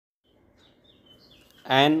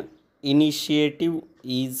An initiative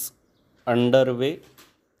is underway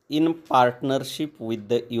in partnership with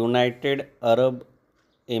the United Arab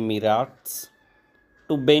Emirates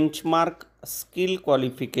to benchmark skill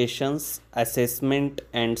qualifications, assessment,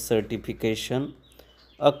 and certification,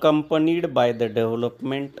 accompanied by the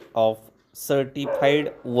development of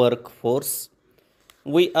certified workforce.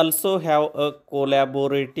 We also have a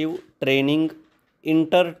collaborative training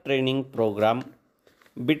inter-training program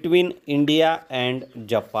between India and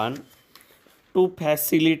Japan to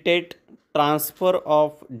facilitate transfer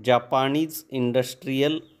of Japanese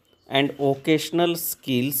industrial and vocational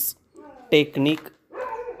skills, technique,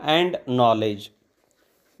 and knowledge.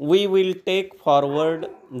 We will take forward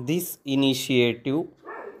this initiative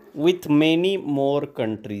with many more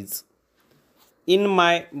countries. In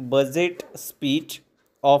my budget speech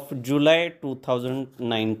of July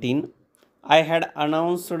 2019, I had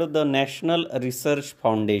announced the National Research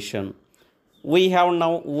Foundation. We have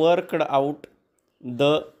now worked out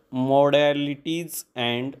the modalities,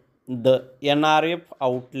 and the NRF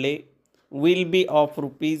outlay will be of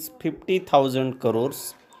rupees 50,000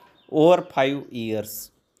 crores over 5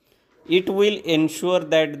 years. It will ensure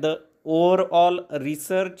that the overall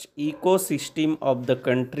research ecosystem of the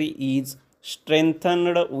country is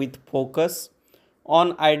strengthened with focus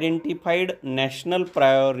on identified national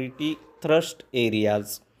priority thrust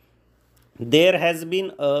areas. There has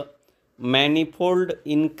been a manifold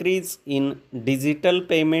increase in digital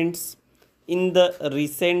payments in the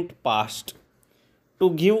recent past.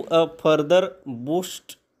 To give a further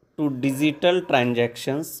boost to digital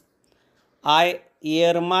transactions, I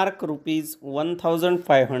earmark rupees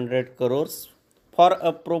 1500 crores for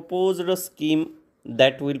a proposed scheme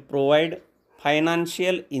that will provide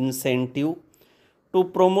financial incentive to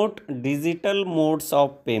promote digital modes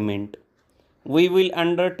of payment. We will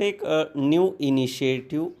undertake a new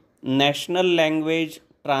initiative, National Language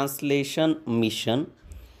Translation Mission.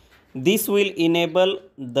 This will enable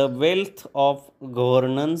the wealth of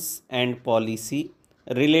governance and policy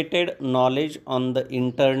related knowledge on the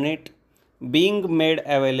internet being made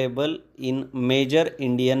available in major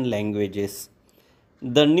Indian languages.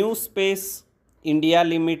 The new Space India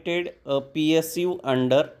Limited, a PSU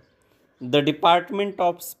under the Department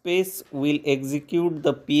of Space, will execute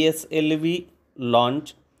the PSLV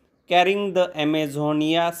launch carrying the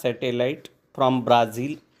Amazonia satellite from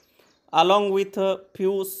Brazil along with a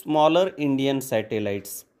few smaller Indian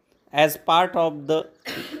satellites as part of the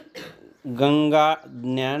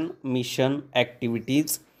Gangagyan mission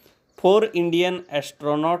activities. 4 Indian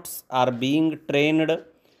astronauts are being trained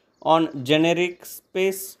on generic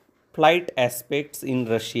space flight aspects in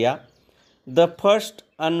Russia. The first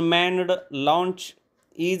unmanned launch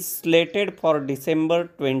is slated for December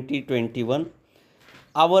 2021.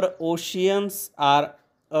 Our oceans are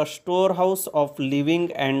a storehouse of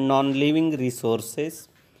living and non living resources.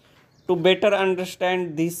 To better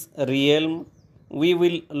understand this realm, we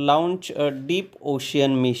will launch a deep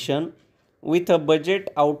ocean mission with a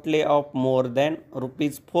budget outlay of more than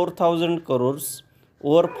rupees 4000 crores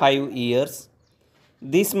over 5 years.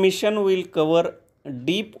 This mission will cover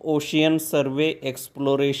deep ocean survey,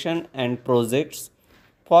 exploration, and projects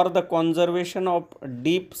for the conservation of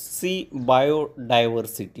deep sea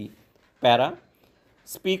biodiversity. Para.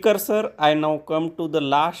 Speaker sir, I now come to the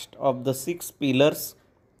last of the 6 pillars.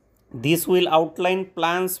 This will outline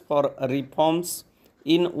plans for reforms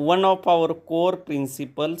in one of our core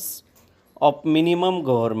principles of minimum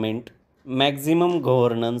government, maximum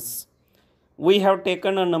governance. We have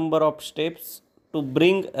taken a number of steps to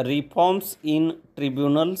bring reforms in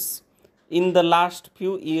tribunals in the last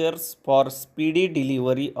few years for speedy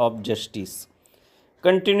delivery of justice.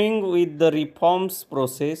 Continuing with the reforms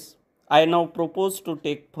process, I now propose to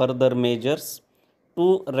take further measures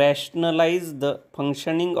to rationalize the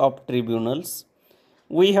functioning of tribunals.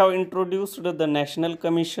 We have introduced the National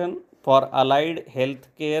Commission for Allied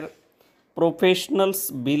Healthcare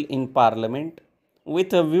Professionals Bill in Parliament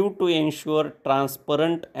with a view to ensure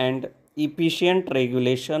transparent and efficient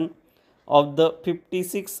regulation of the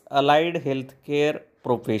 56 allied healthcare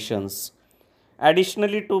professions.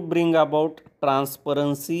 Additionally, to bring about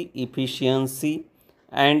transparency, efficiency,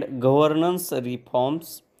 and governance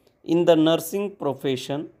reforms in the nursing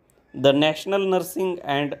profession, the National Nursing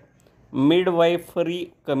and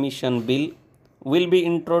Midwifery Commission Bill will be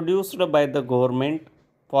introduced by the government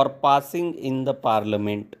for passing in the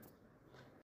Parliament.